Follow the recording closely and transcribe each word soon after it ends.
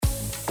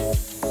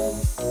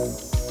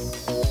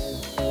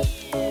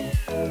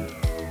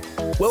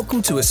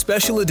Welcome to a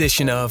special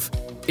edition of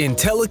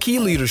Entelechy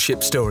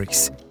Leadership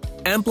Stories,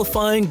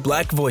 Amplifying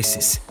Black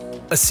Voices,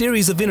 a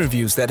series of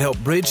interviews that help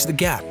bridge the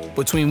gap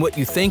between what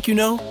you think you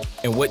know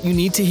and what you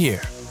need to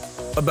hear,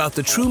 about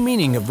the true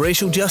meaning of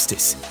racial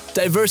justice,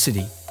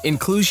 diversity,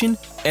 inclusion,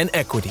 and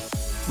equity.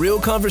 Real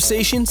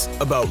conversations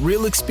about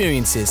real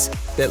experiences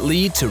that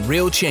lead to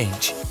real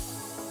change.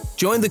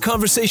 Join the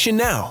conversation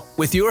now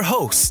with your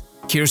hosts,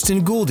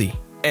 Kirsten Gouldy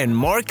and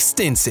Mark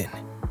Stinson.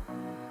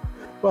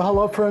 Well,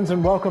 hello, friends,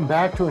 and welcome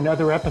back to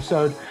another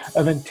episode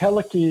of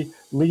Entelechy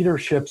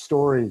Leadership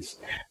Stories,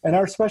 and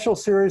our special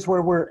series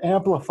where we're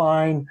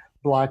amplifying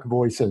Black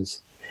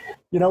voices.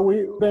 You know,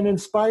 we've been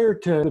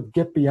inspired to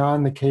get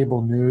beyond the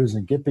cable news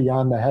and get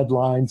beyond the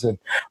headlines and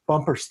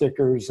bumper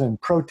stickers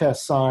and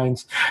protest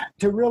signs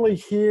to really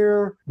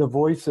hear the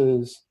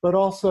voices, but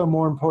also,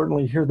 more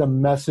importantly, hear the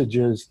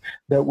messages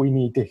that we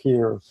need to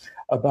hear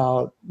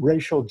about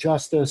racial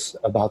justice,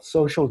 about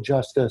social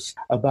justice,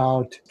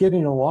 about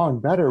getting along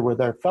better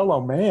with our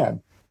fellow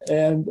man.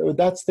 And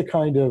that's the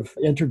kind of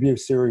interview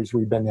series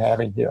we've been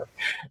having here.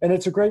 And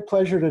it's a great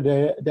pleasure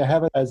today to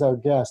have it as our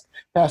guest,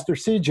 Pastor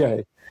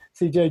CJ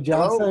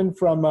Johnson.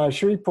 Hello. From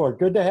Shreveport.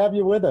 Good to have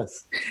you with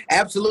us.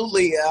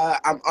 Absolutely.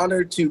 I'm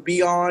honored to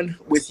be on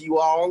with you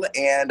all,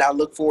 and I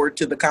look forward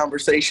to the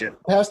conversation.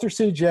 Pastor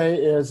CJ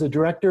is a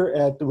director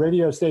at the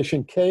radio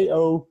station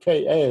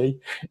KOKA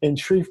in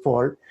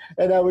Shreveport,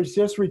 and I was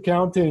just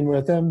recounting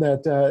with him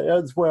that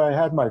that's where I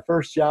had my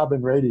first job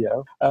in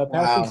radio.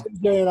 Pastor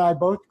CJ and I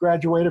both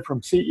graduated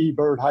from C.E.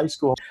 Byrd High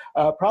School,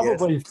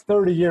 probably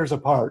 30 years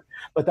apart,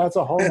 but that's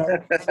a whole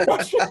other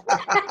discussion.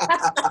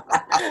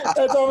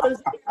 That's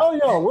always,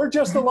 we're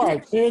just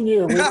alike, me and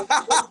you. We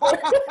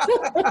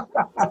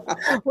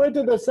went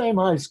to the same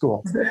high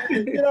school.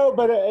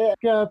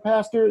 But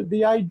Pastor,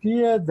 the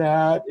idea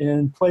that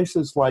in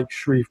places like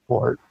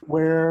Shreveport,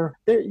 where,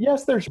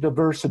 there's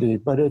diversity,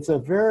 but it's a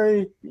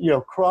very,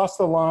 cross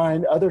the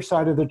line, other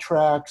side of the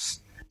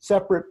tracks,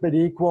 separate but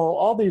equal,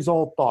 all these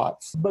old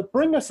thoughts. But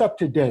bring us up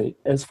to date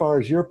as far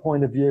as your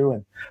point of view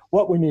and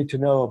what we need to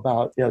know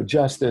about,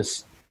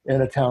 justice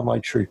in a town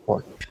like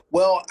Shreveport.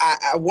 Well,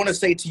 I want to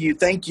say to you,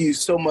 thank you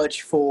so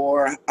much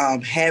for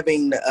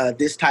having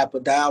this type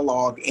of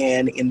dialogue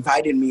and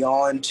inviting me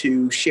on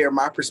to share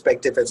my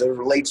perspective as it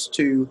relates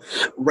to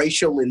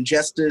racial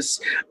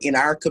injustice in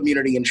our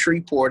community in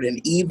Shreveport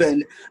and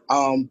even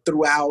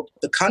throughout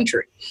the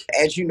country.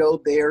 As you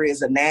know, there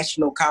is a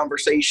national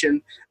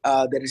conversation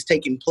that is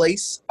taking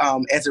place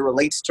as it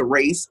relates to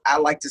race. I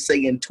like to say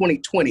in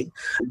 2020,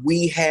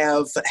 we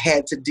have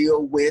had to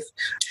deal with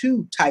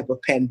two type of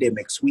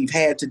pandemics. We've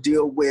had to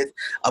deal with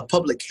a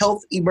public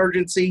health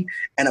emergency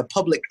and a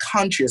public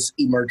conscience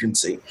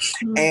emergency.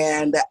 Mm-hmm.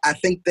 And I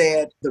think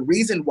that the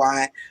reason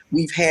why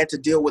we've had to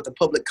deal with a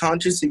public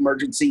conscience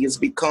emergency is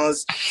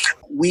because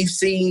we've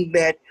seen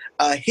that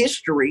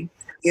history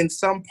in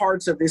some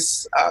parts of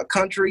this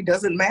country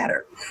doesn't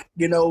matter.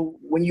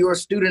 When you're a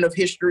student of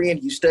history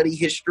and you study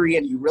history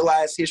and you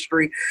realize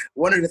history,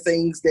 one of the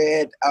things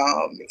that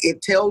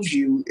it tells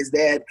you is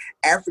that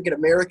African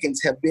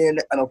Americans have been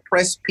an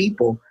oppressed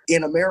people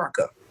in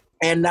America.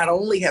 And not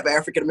only have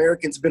African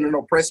Americans been an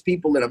oppressed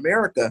people in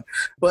America,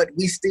 but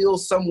we still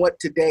somewhat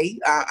today,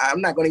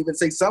 I'm not going to even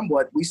say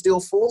somewhat, we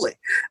still fully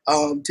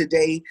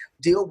today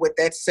deal with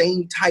that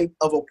same type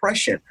of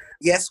oppression.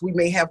 Yes, we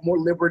may have more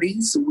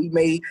liberties. We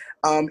may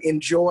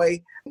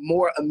enjoy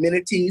more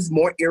amenities,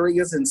 more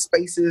areas and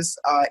spaces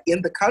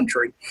in the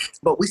country,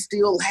 but we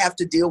still have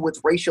to deal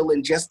with racial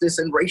injustice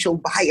and racial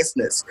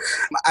biasness.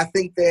 I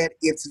think that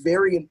it's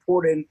very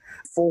important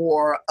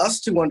for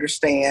us to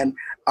understand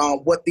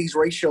what these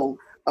racial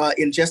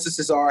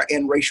injustices are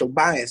and racial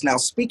bias. Now,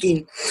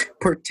 speaking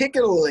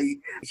particularly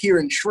here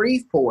in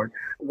Shreveport,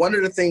 one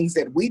of the things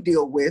that we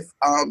deal with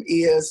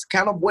is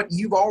kind of what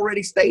you've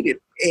already stated.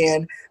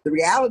 And the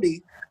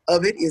reality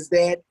of it is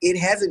that it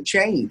hasn't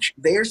changed.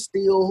 There's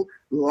still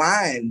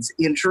lines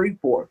in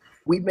Shreveport.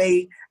 We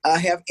may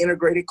have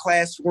integrated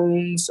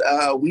classrooms.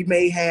 We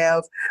may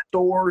have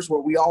stores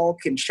where we all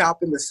can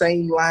shop in the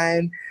same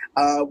line.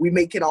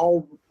 We can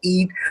all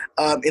eat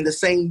in the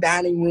same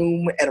dining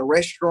room at a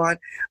restaurant.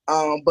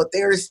 But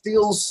there is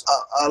still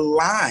a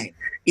line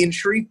in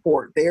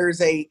Shreveport. There's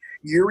a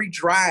Uri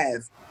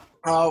Drive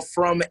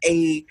from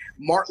a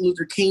Martin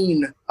Luther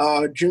King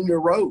Jr.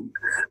 Road.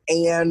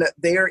 And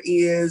there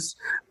is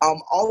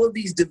all of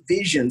these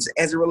divisions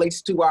as it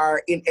relates to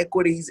our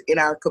inequities in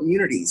our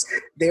communities.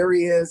 There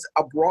is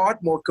a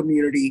Broadmoor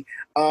community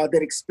that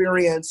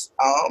experience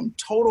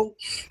total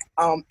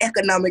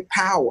economic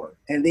power.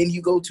 And then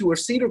you go to a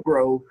Cedar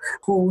Grove,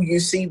 who you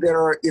see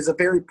is a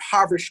very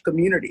impoverished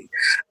community.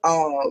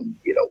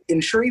 In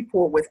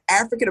Shreveport, with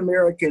African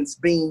Americans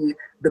being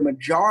the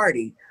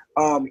majority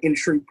in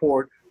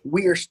Shreveport,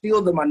 we are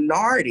still the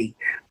minority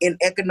in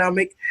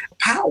economic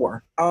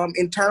power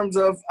in terms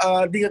of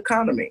the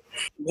economy.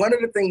 One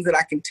of the things that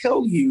I can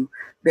tell you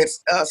that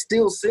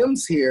still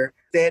sims here,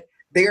 that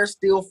there are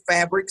still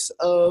fabrics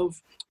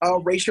of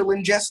racial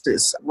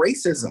injustice,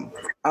 racism,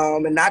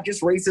 and not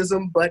just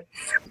racism, but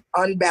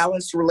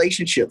unbalanced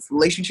relationships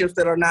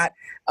that are not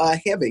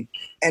heavy.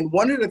 And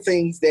one of the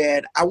things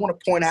that I want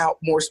to point out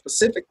more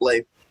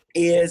specifically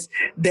is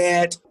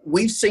that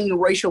we've seen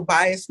racial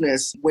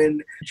biasness.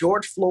 When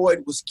George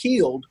Floyd was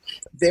killed,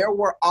 there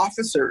were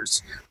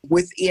officers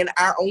within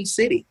our own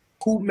city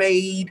who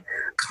made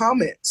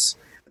comments.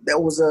 There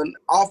was an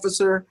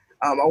officer,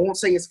 I won't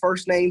say his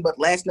first name, but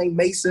last name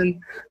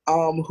Mason,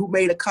 who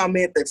made a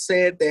comment that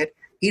said that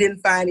he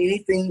didn't find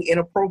anything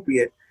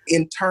inappropriate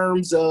in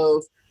terms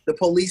of the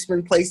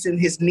policeman placing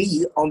his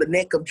knee on the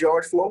neck of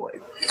George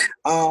Floyd.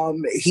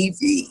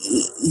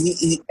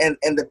 He and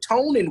the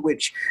tone in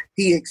which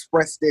he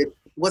expressed it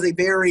was a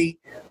very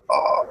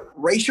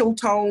racial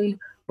tone,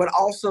 but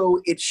also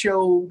it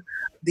showed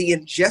the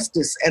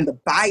injustice and the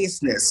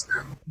biasness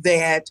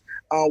that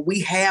we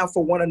have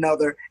for one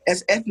another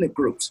as ethnic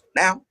groups.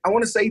 Now, I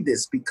want to say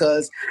this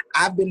because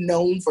I've been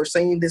known for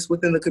saying this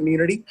within the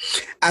community.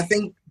 I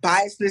think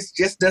biasness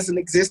just doesn't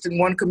exist in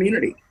one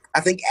community. I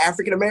think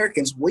African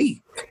Americans,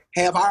 we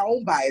have our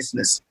own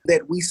biasness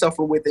that we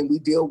suffer with and we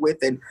deal with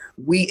and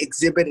we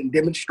exhibit and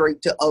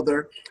demonstrate to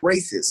other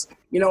races.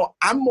 You know,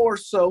 I'm more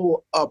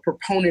so a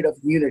proponent of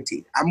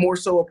unity. I'm more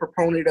so a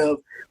proponent of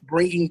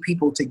bringing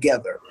people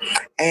together.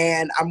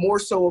 And I'm more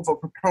so of a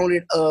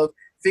proponent of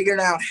figuring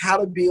out how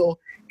to build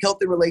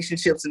healthy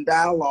relationships and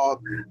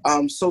dialogue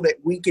so that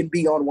we can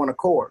be on one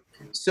accord.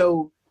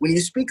 So when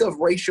you speak of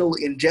racial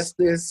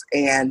injustice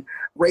and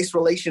race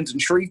relations in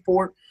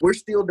Shreveport, we're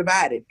still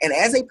divided. And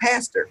as a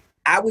pastor,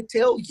 I would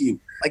tell you,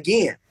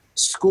 again,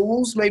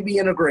 schools may be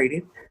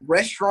integrated,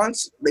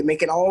 restaurants, they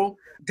can all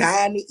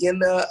dine in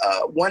the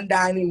one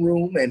dining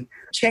room, and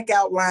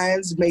checkout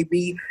lines may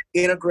be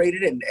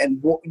integrated,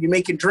 and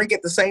you can drink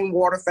at the same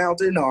water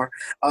fountain or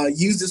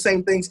use the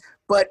same things.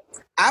 But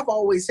I've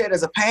always said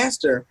as a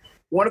pastor,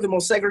 one of the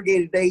most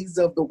segregated days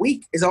of the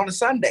week is on a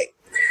Sunday.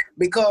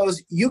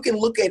 Because you can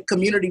look at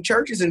community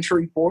churches in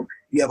Shreveport.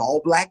 You have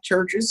all black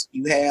churches.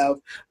 You have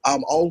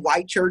all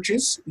white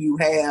churches. You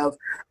have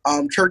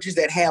churches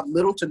that have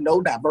little to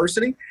no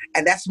diversity.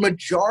 And that's the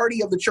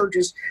majority of the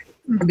churches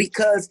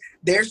because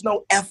there's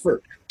no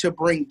effort to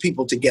bring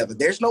people together.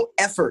 There's no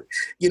effort.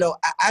 You know,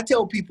 I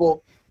tell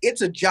people,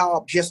 it's a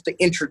job just to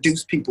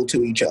introduce people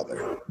to each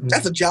other.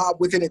 That's a job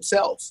within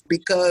itself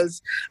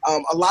because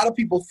a lot of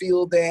people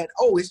feel that,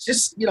 oh, it's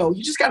just, you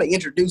just got to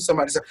introduce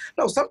somebody.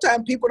 No,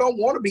 sometimes people don't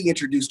want to be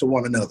introduced to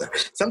one another.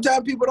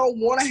 Sometimes people don't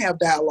want to have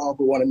dialogue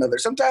with one another.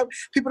 Sometimes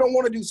people don't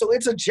want to do. So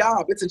it's a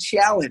job. It's a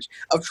challenge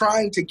of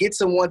trying to get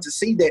someone to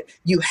see that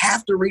you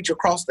have to reach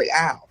across the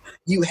aisle.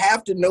 You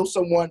have to know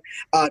someone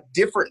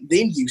different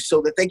than you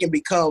so that they can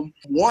become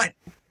one.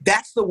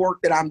 That's the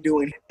work that I'm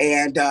doing,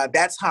 and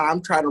that's how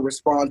I'm trying to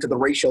respond to the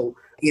racial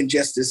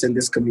injustice in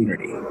this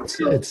community.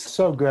 It's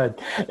so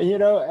good.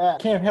 I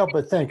can't help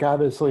but think,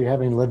 obviously,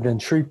 having lived in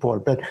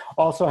Shreveport, but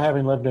also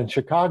having lived in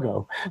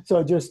Chicago.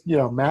 So just,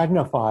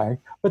 magnify,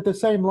 but the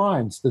same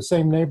lines, the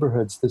same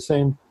neighborhoods, the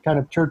same kind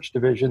of church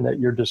division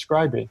that you're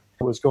describing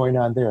was going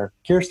on there.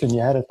 Kirsten,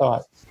 you had a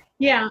thought.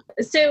 Yeah.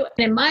 So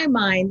in my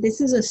mind, this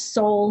is a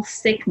soul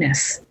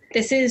sickness.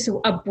 This is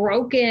a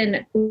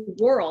broken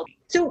world.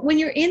 So when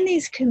you're in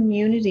these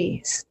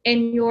communities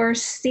and you're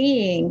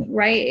seeing,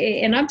 right,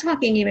 and I'm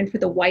talking even for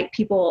the white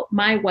people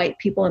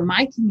in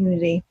my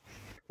community,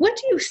 what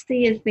do you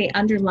see as the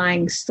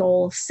underlying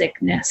soul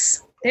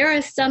sickness? There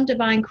is some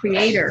divine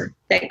creator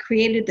that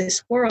created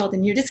this world,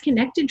 and you're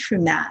disconnected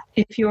from that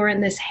if you're in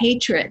this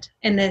hatred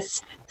and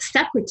this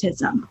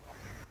separatism.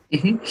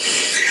 Mm-hmm.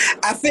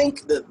 I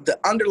think the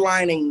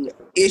underlining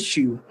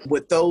issue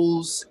with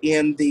those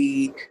in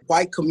the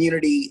white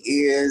community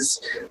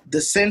is the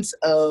sense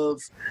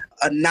of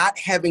not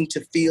having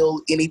to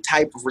feel any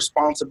type of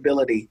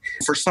responsibility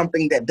for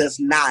something that does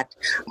not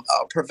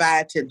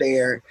provide to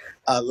their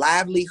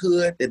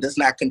livelihood, that does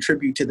not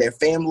contribute to their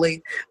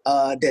family,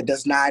 that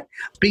does not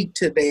speak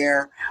to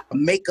their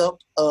makeup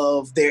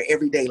of their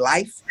everyday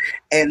life.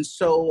 And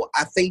so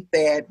I think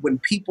that when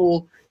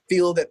people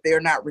feel that they're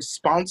not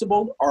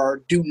responsible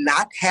or do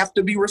not have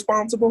to be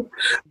responsible,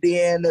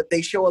 then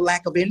they show a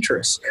lack of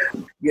interest.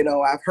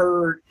 I've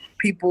heard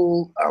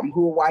people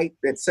who are white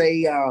that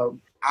say,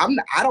 I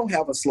don't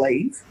have a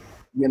slave.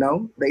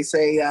 They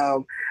say, I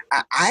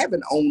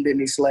haven't owned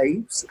any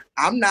slaves.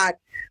 I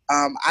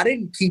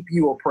didn't keep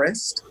you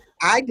oppressed.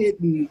 I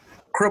didn't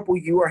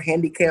cripple you or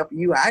handicap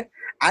you. I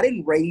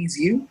didn't raise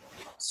you.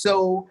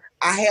 So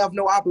I have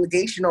no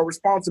obligation or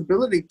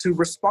responsibility to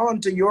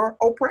respond to your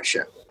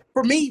oppression.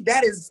 For me,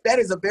 that is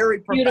a very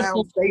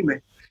profound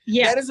statement.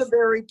 Yes. That is a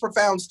very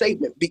profound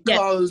statement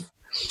because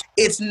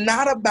it's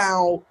not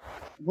about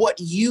what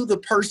you, the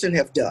person,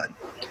 have done.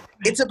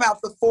 It's about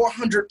the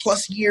 400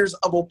 plus years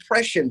of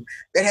oppression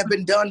that have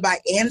been done by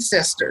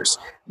ancestors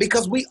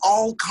because we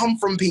all come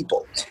from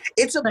people.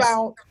 It's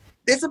about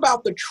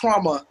the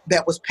trauma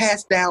that was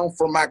passed down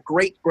from my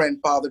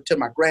great-grandfather to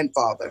my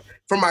grandfather,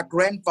 from my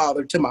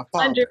grandfather to my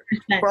father,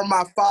 100%. From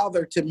my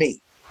father to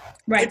me.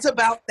 Right. It's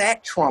about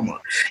that trauma.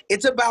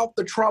 It's about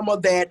the trauma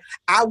that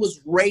I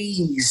was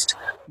raised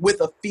with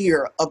a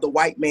fear of the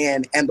white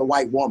man and the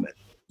white woman.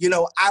 You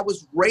know, I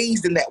was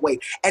raised in that way.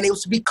 And it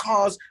was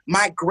because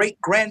my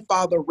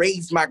great-grandfather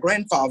raised my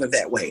grandfather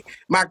that way.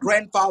 My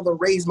grandfather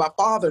raised my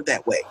father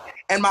that way.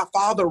 And my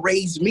father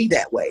raised me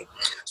that way.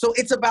 So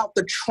it's about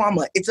the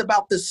trauma. It's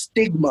about the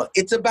stigma.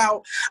 It's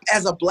about,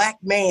 as a Black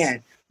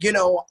man, you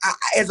know,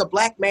 as a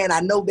Black man, I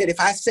know that if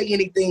I say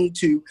anything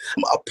to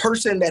a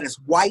person that is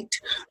white,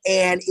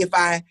 and if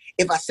I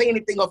say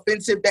anything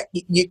offensive, that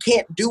you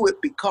can't do it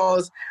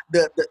because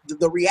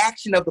the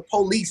reaction of the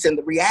police and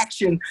the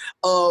reaction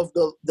of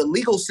the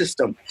legal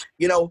system.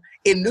 You know,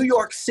 in New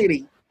York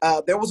City,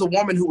 there was a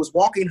woman who was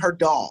walking her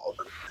dog.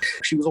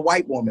 She was a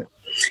white woman,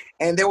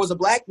 and there was a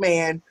Black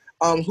man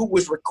who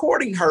was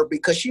recording her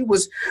because she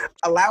was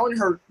allowing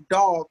her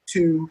dog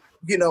to,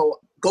 you know,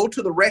 go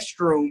to the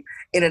restroom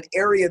in an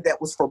area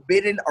that was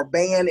forbidden or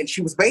banned, and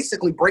she was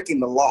basically breaking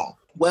the law.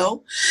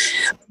 Well,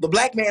 the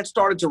Black man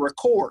started to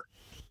record,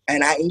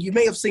 and you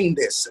may have seen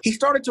this. He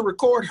started to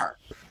record her.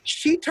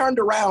 She turned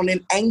around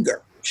in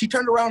anger. She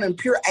turned around in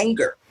pure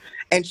anger,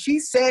 and she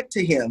said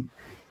to him,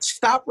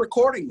 "Stop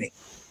recording me.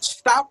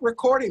 Stop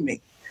recording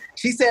me."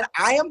 She said,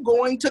 "I am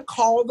going to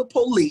call the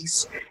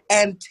police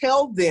and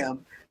tell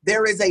them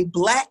there is a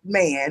Black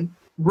man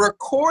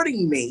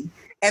recording me,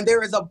 and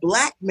there is a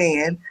Black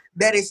man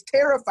that is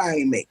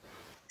terrifying me."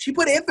 She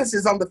put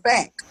emphasis on the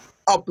fact,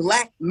 a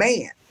Black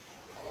man.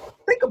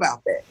 Think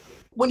about that.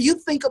 When you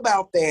think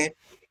about that,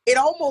 it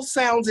almost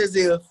sounds as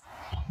if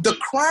the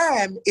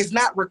crime is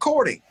not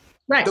recording.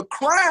 Right. The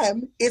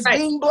crime is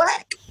being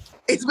Black.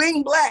 It's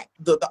being Black.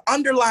 The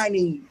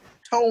underlining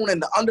tone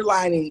and the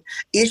underlining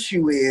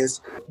issue is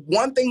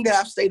one thing that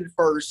I've stated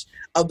first,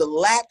 of the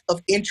lack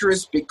of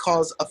interest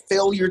because of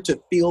failure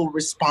to feel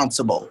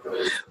responsible.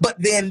 But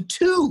then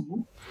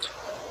two,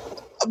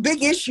 a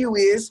big issue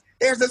is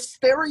there's a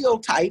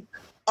stereotype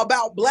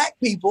about Black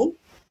people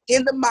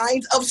in the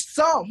minds of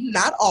some,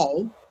 not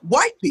all,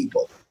 white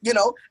people. You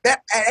know,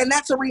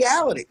 that's a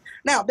reality.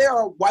 Now, there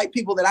are white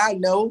people that I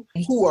know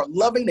who are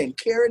loving and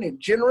caring and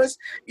generous.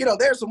 You know,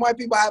 there's some white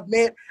people I've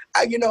met,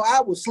 I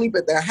would sleep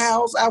at their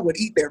house. I would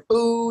eat their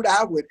food.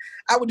 I would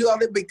do all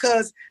that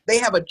because they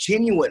have a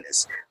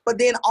genuineness. But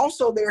then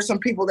also there are some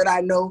people that I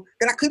know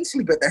that I couldn't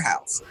sleep at their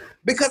house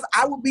because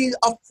I would be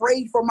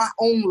afraid for my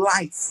own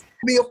life.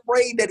 Be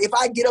afraid that if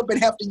I get up and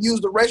have to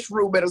use the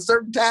restroom at a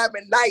certain time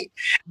at night,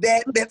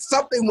 that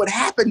something would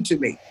happen to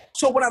me.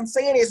 So what I'm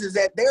saying is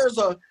that there's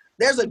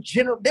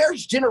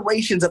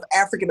generations of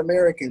African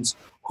Americans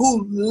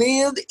who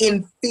live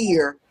in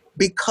fear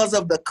because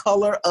of the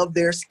color of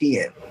their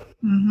skin.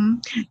 Mm-hmm.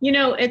 You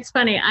know, it's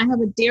funny. I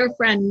have a dear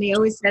friend, and he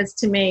always says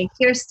to me,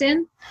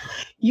 "Kirsten,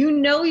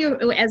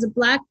 you're as a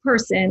Black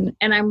person,"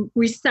 and I'm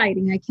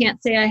reciting, I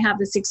can't say I have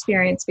this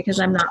experience because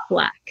I'm not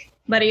Black.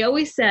 But he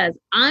always says,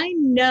 "I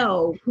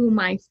know who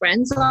my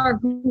friends are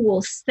who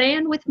will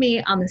stand with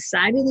me on the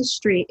side of the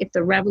street if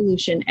the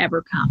revolution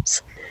ever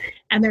comes."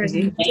 And there's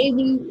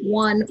maybe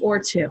one or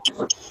two.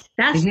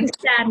 That's the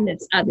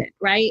sadness of it,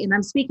 right? And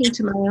I'm speaking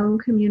to my own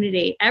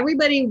community.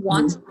 Everybody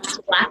wants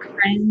Black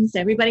friends.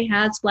 Everybody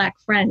has Black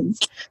friends.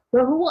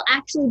 But who will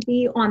actually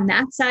be on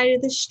that side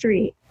of the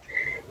street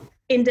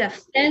in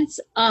defense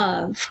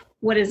of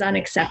what is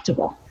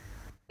unacceptable?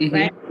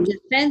 Right? In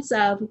defense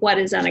of what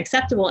is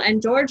unacceptable.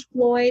 And George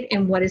Floyd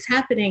and what is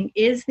happening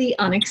is the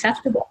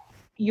unacceptable.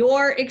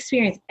 Your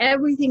experience,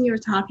 everything you're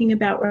talking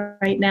about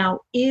right now,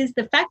 is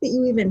the fact that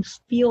you even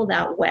feel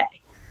that way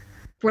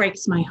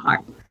breaks my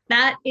heart.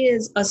 That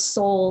is a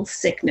soul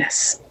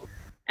sickness.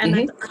 And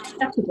that's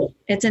unacceptable.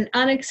 It's an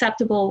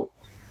unacceptable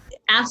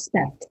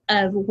aspect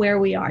of where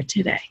we are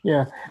today.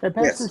 Yeah. And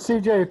Pastor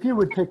CJ, if you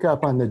would pick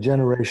up on the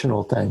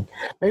generational thing,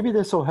 maybe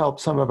this will help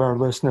some of our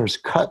listeners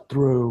cut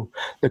through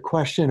the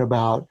question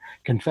about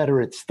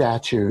Confederate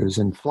statues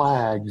and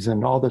flags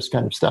and all this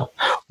kind of stuff.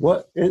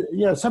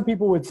 Some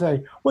people would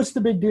say, what's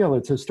the big deal?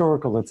 It's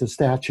historical. It's a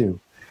statue.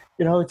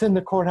 It's in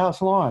the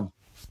courthouse lawn.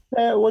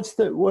 What's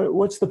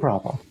the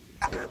problem?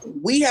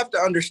 We have to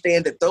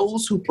understand that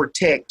those who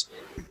protect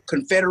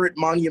Confederate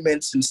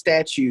monuments and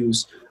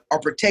statues are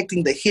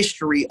protecting the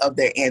history of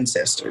their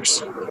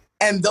ancestors.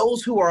 And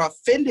those who are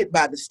offended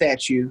by the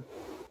statue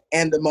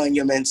and the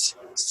monuments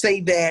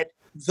say that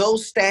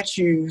those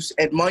statues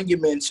and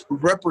monuments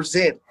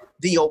represent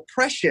the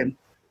oppression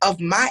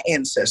of my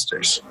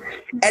ancestors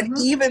and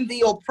even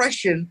the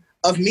oppression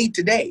of me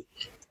today.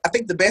 I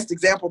think the best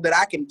example that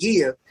I can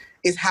give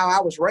is how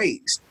I was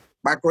raised.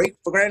 My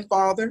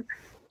great-grandfather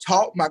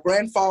taught my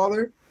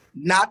grandfather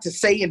not to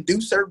say and do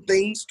certain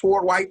things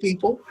toward white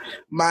people.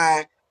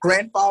 My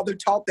grandfather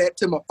taught that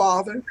to my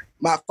father.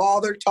 My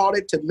father taught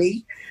it to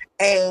me.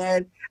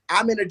 And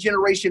I'm in a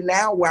generation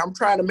now where I'm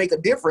trying to make a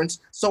difference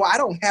so I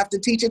don't have to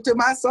teach it to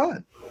my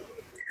son.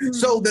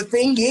 So the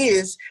thing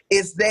is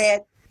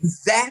that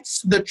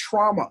that's the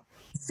trauma.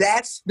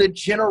 That's the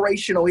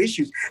generational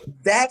issues.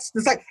 That's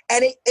the cycle.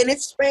 And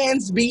it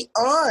spans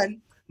beyond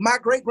my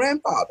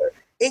great-grandfather.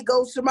 It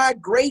goes to my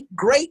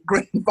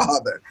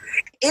great-great-grandfather.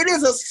 It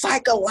is a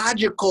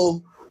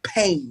psychological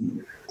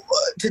pain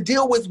to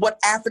deal with what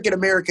African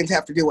Americans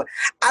have to deal with.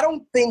 I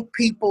don't think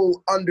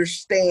people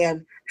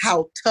understand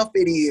how tough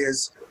it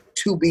is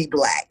to be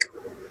Black,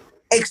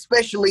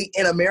 especially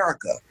in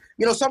America.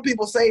 You know, some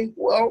people say,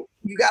 well,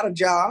 you got a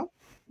job,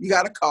 you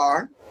got a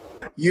car,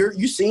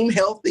 you seem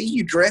healthy,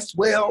 you dress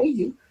well,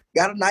 you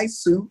got a nice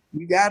suit,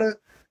 you got a,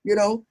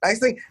 nice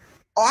thing.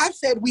 Oh, I've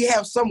said we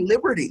have some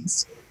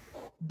liberties,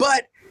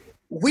 but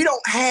we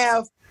don't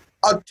have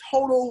a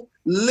total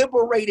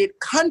liberated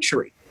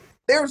country.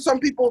 There are some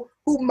people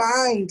whose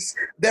minds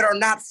that are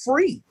not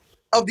free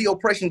of the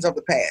oppressions of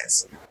the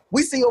past.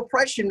 We see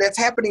oppression that's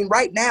happening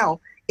right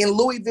now in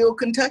Louisville,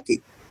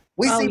 Kentucky.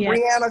 We see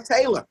Breonna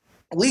Taylor.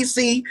 We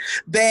see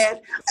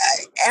that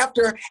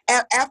after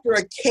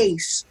a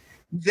case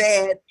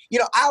that,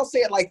 I'll say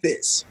it like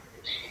this.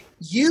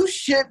 You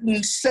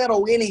shouldn't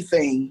settle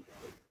anything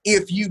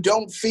if you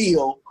don't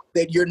feel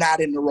that you're not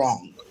in the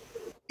wrong.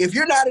 If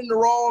you're not in the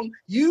wrong,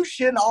 you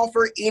shouldn't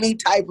offer any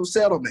type of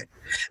settlement.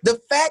 The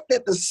fact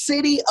that the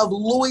city of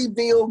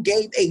Louisville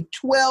gave a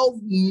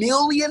 $12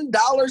 million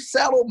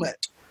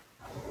settlement,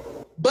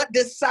 but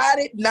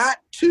decided not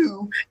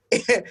to,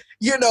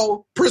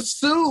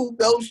 pursue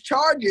those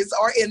charges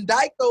or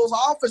indict those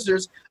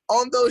officers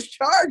on those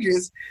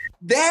charges,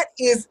 that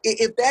is,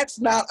 if that's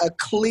not a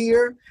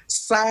clear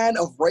sign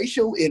of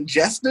racial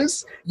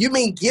injustice, you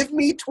mean give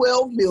me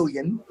 $12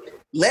 million,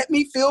 let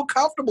me feel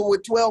comfortable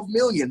with $12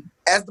 million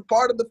as the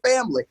part of the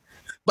family.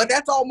 But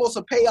that's almost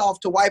a payoff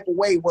to wipe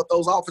away what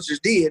those officers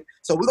did.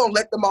 So we're going to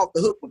let them off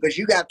the hook because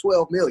you got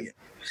 $12 million.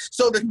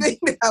 So the thing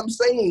that I'm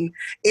saying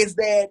is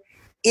that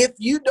if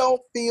you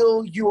don't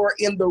feel you're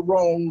in the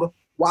wrong,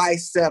 why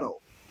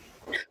settle?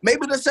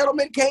 Maybe the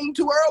settlement came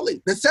too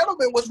early. The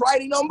settlement was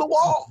writing on the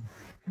wall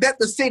that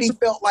the city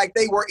felt like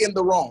they were in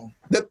the wrong.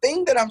 The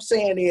thing that I'm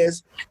saying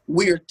is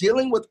we're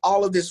dealing with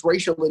all of this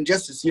racial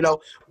injustice.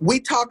 We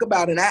talk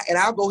about, and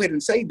I'll go ahead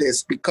and say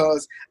this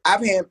because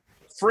I've had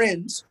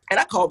friends, and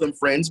I call them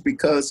friends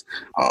because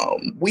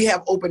we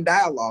have open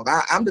dialogue.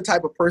 I'm the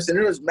type of person,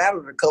 it doesn't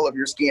matter the color of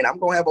your skin, I'm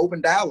going to have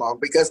open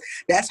dialogue because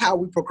that's how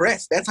we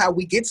progress. That's how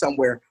we get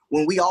somewhere,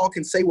 when we all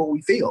can say what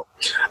we feel.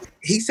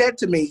 He said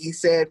to me,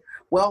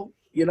 well,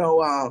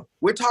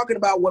 we're talking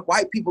about what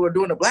white people are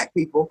doing to Black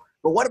people,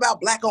 but what about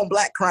Black on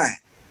Black crime?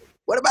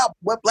 What about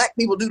what Black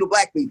people do to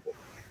Black people?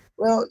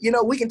 Well,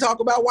 we can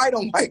talk about white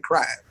on white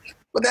crime,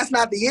 but that's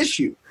not the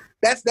issue.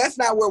 That's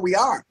not where we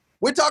are.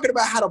 We're talking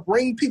about how to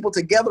bring people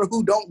together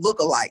who don't look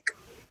alike.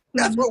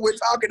 That's what we're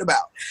talking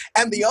about.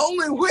 And the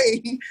only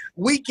way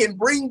we can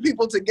bring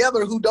people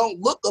together who don't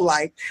look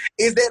alike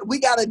is that we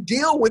got to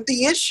deal with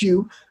the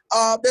issue.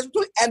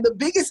 And the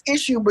biggest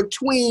issue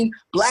between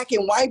Black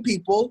and white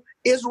people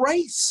is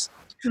race.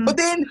 Mm-hmm. But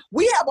then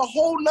we have a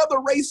whole nother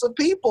race of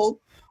people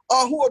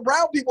who are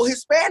brown people,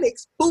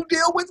 Hispanics, who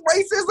deal with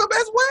racism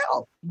as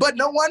well. But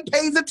no one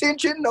pays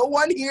attention, no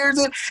one hears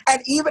it. And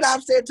even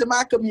I've said to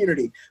my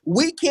community,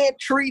 we can't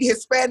treat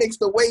Hispanics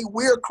the way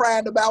we're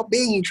crying about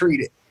being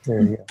treated.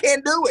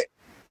 Can't do it,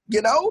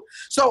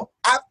 So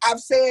I've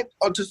said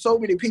to so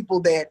many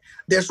people that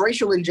there's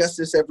racial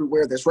injustice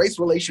everywhere. There's race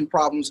relation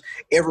problems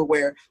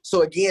everywhere.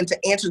 So again, to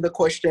answer the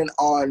question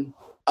on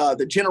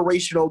the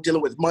generational,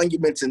 dealing with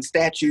monuments and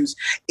statues,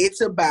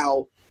 it's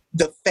about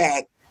the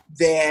fact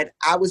that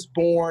I was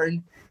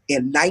born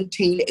in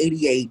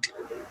 1988,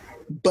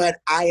 but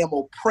I am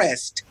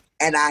oppressed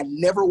and I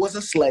never was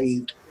a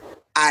slave.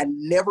 I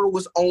never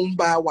was owned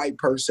by a white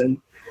person,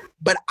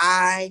 but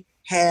I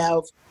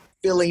have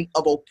feeling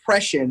of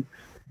oppression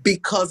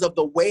because of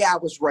the way I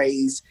was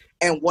raised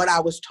and what I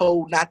was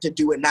told not to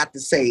do and not to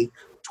say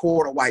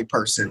toward a white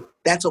person.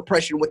 That's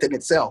oppression within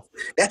itself.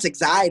 That's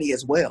anxiety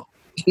as well.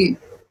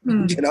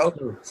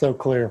 So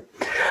clear.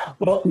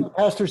 Well,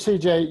 Pastor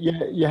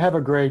CJ, you have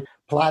a great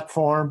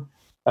platform,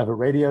 of a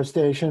radio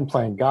station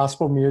playing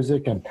gospel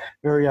music and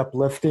very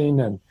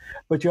uplifting,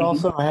 but you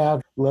also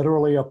have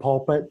literally a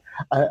pulpit.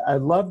 I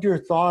loved your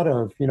thought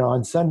of,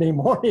 on Sunday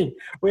morning,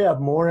 we have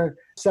more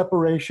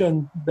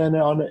separation than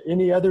on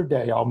any other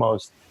day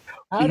almost.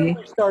 How do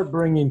we start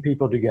bringing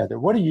people together?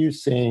 What are you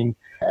seeing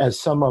as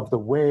some of the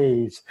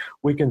ways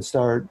we can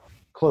start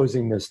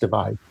closing this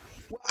divide?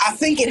 I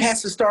think it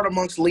has to start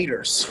amongst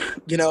leaders.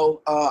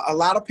 A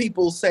lot of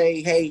people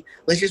say, hey,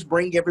 let's just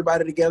bring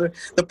everybody together.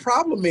 The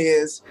problem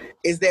is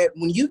that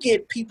when you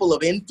get people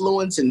of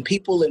influence and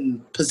people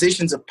in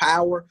positions of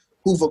power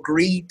who've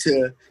agreed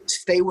to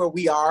stay where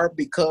we are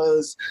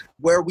because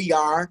where we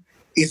are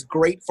is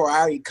great for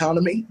our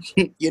economy,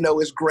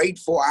 is great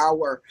for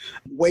our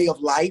way of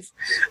life,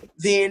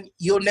 then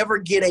you'll never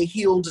get a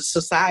healed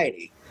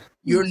society.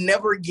 You'll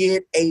never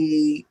get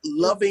a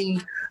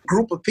loving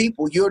group of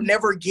people. You'll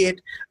never get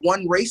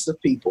one race of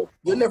people.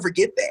 You'll never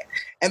get that.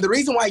 And the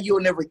reason why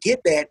you'll never get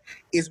that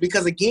is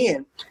because,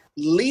 again,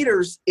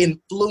 leaders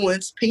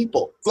influence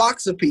people,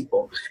 flocks of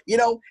people.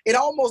 It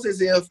almost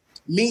as if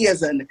me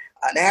as an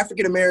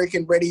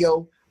African-American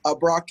radio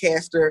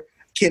broadcaster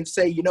can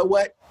say, you know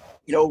what?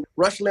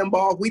 Rush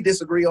Limbaugh, we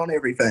disagree on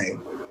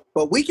everything.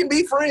 but we can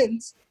be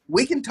friends.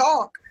 We can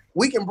talk.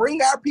 We can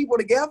bring our people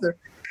together.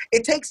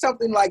 It takes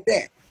something like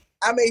that.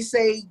 I may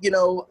say,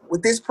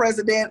 with this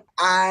president,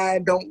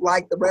 I don't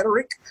like the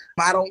rhetoric.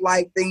 I don't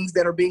like things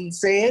that are being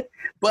said.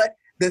 But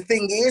the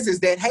thing is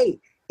that, hey,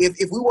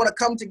 if we want to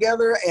come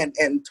together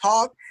and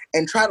talk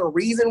and try to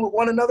reason with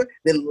one another,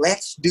 then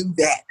let's do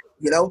that.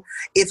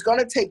 It's going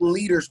to take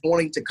leaders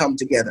wanting to come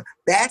together.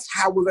 That's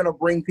how we're going to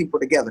bring people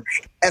together.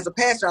 As a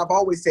pastor, I've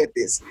always said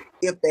this.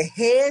 If the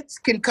heads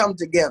can come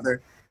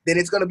together, then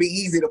it's going to be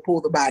easy to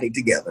pull the body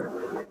together.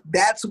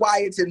 That's why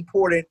it's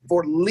important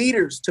for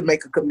leaders to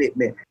make a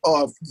commitment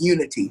of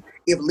unity.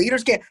 If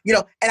leaders can't,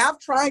 and I've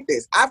tried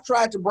this. I've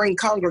tried to bring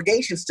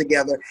congregations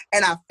together,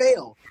 and I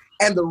failed.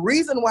 And the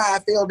reason why I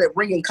failed at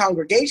bringing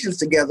congregations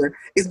together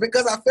is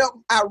because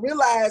I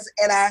realized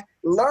and I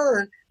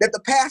learned that the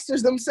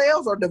pastors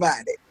themselves are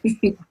divided,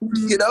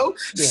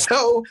 Yeah.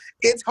 So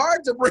it's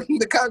hard to bring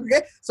the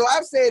congregation. So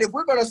I've said, if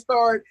we're going to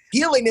start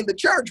healing in the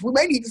church, we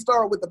may need to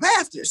start with the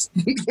pastors.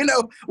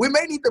 We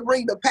may need to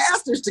bring the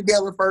pastors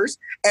together first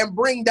and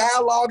bring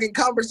dialogue and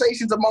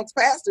conversations amongst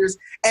pastors,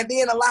 and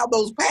then allow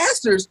those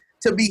pastors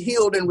to be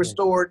healed and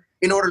restored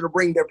in order to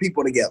bring their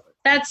people together.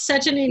 That's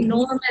such an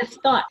enormous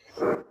thought.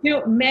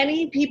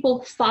 Many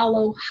people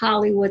follow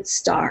Hollywood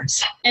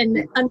stars,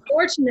 and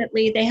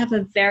unfortunately, they have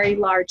a very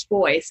large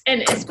voice.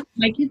 And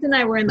my kids and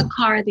I were in the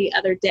car the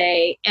other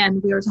day,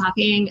 and we were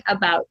talking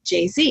about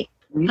Jay-Z.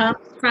 Comes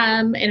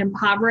from an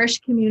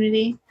impoverished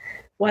community,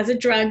 was a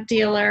drug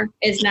dealer,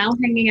 is now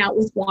hanging out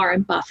with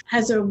Warren Buffett,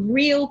 has a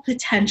real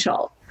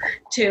potential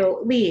to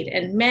lead,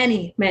 and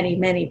many, many,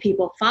 many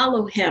people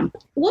follow him.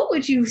 What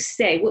would you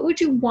say? What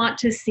would you want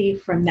to see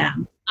from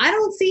them? I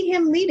don't see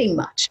him leading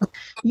much.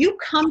 You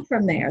come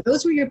from there.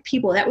 Those were your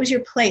people. That was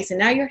your place. And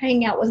now you're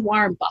hanging out with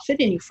Warren Buffett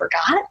and you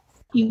forgot?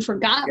 You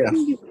forgot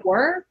who you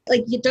were?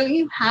 Don't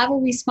you have a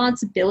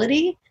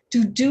responsibility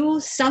to do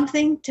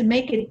something to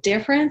make a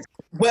difference?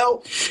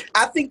 Well,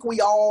 I think we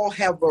all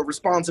have a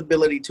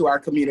responsibility to our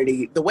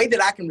community. The way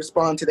that I can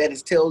respond to that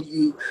is tell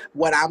you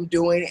what I'm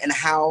doing and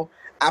how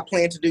I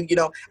plan to do.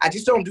 I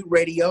just don't do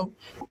radio.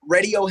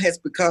 Radio has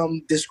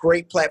become this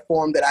great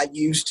platform that I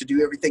use to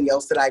do everything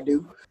else that I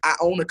do. I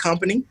own a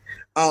company,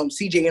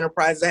 CJ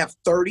Enterprises. I have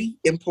 30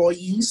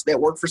 employees that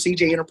work for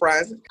CJ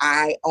Enterprises.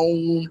 I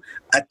own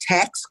a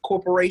tax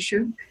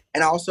corporation,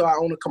 and also I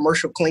own a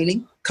commercial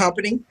cleaning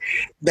company.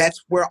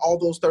 That's where all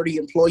those 30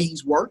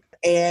 employees work.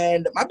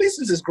 And my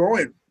business is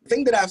growing. The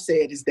thing that I've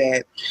said is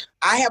that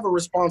I have a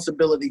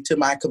responsibility to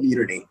my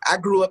community. I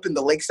grew up in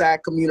the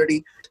Lakeside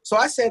community, so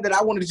I said that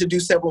I wanted to do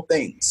several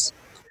things.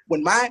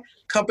 When my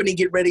company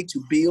get ready to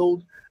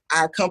build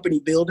our company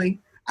building,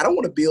 I don't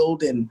want to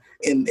build in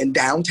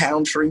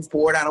downtown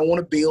Shreveport. I don't want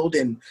to build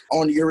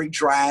on Uri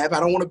Drive. I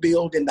don't want to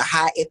build in the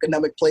high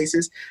economic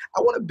places.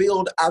 I want to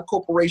build our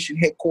corporation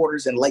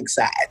headquarters in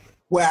Lakeside,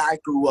 where I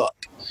grew up.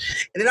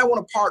 And then I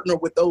want to partner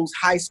with those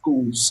high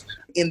schools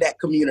in that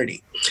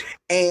community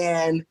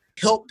and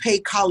help pay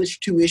college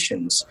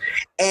tuitions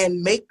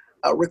and make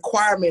a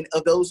requirement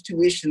of those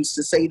tuitions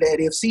to say that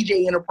if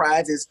CJ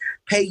Enterprises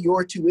pay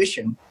your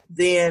tuition,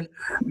 then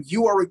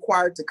you are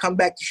required to come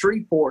back to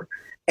Shreveport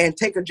and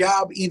take a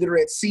job either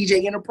at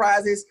CJ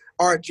Enterprises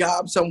or a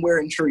job somewhere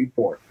in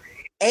Shreveport.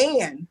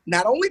 And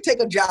not only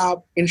take a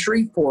job in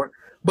Shreveport,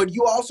 but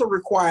you also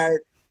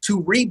required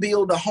to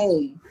rebuild a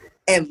home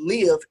and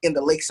live in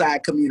the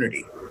Lakeside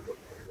community.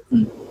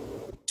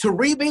 To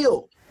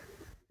rebuild.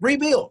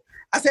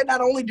 I said,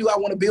 not only do I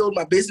want to build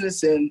my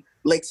business in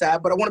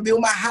Lakeside, but I want to build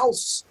my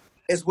house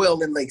as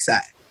well in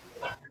Lakeside.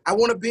 I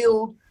want to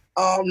build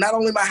not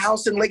only my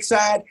house in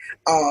Lakeside,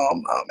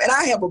 and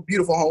I have a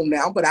beautiful home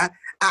now, but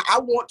I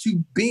want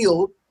to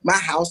build my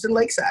house in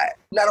Lakeside.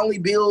 Not only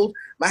build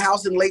my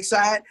house in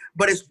Lakeside,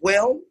 but as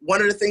well,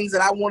 one of the things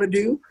that I want to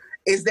do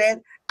is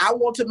that I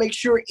want to make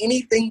sure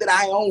anything that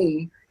I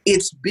own,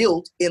 it's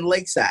built in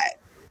Lakeside.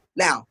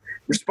 Now,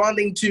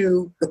 responding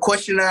to the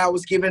question that I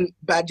was given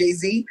by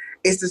Jay-Z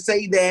is to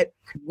say that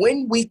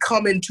when we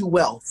come into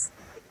wealth,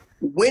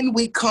 when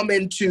we come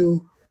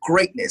into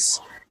greatness,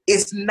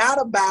 it's not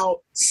about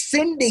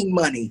sending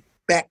money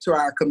back to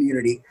our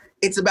community.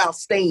 It's about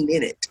staying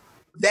in it.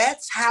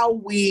 That's how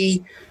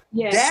we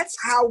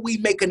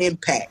make an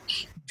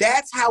impact.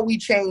 That's how we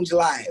change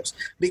lives.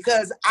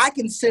 Because I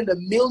can send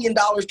 $1 million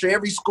to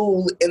every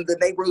school in the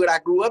neighborhood I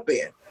grew up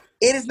in.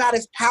 It is not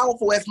as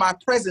powerful as my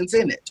presence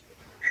in it.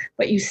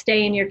 But you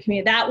stay in your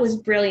community. That was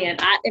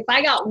brilliant. If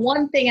I got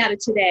one thing out of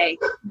today,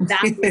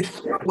 that was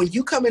when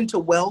you come into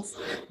wealth,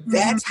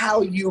 that's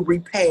how you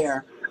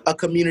repair a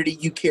community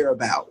you care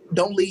about.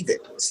 Don't leave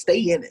it.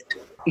 Stay in it.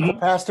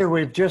 Pastor,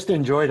 we've just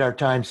enjoyed our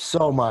time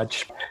so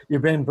much.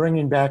 You've been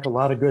bringing back a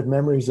lot of good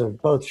memories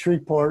of both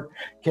Shreveport,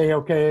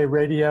 KOKA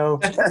radio,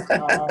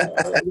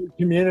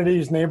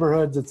 communities,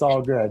 neighborhoods. It's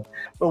all good.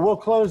 But we'll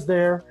close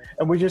there,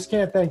 and we just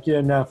can't thank you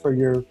enough for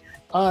your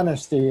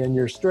honesty and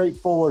your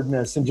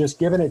straightforwardness and just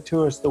giving it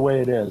to us the way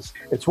it is.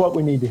 It's what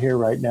we need to hear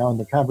right now, and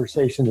the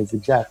conversation is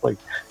exactly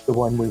the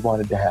one we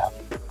wanted to have.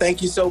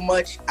 Thank you so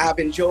much. I've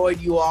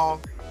enjoyed you all,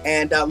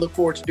 and I look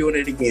forward to doing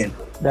it again.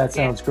 That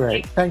sounds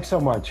great. Thanks so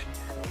much.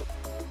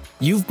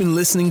 You've been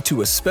listening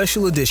to a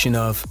special edition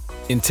of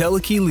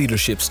Entelechy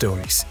Leadership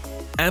Stories,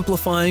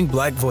 Amplifying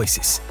Black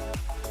Voices.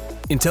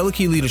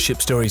 Entelechy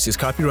Leadership Stories is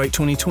copyright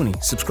 2020.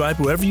 Subscribe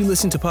wherever you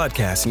listen to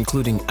podcasts,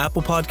 including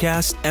Apple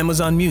Podcasts,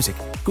 Amazon Music,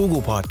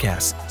 Google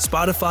Podcasts,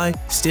 Spotify,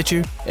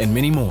 Stitcher, and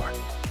many more.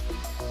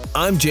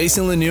 I'm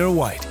Jason Lanier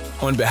White,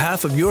 on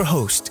behalf of your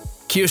host,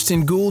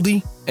 Kirsten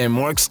Gouldy and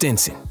Mark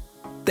Stinson.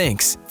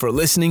 Thanks for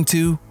listening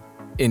to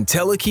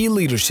Entelechy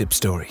Leadership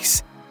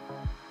Stories.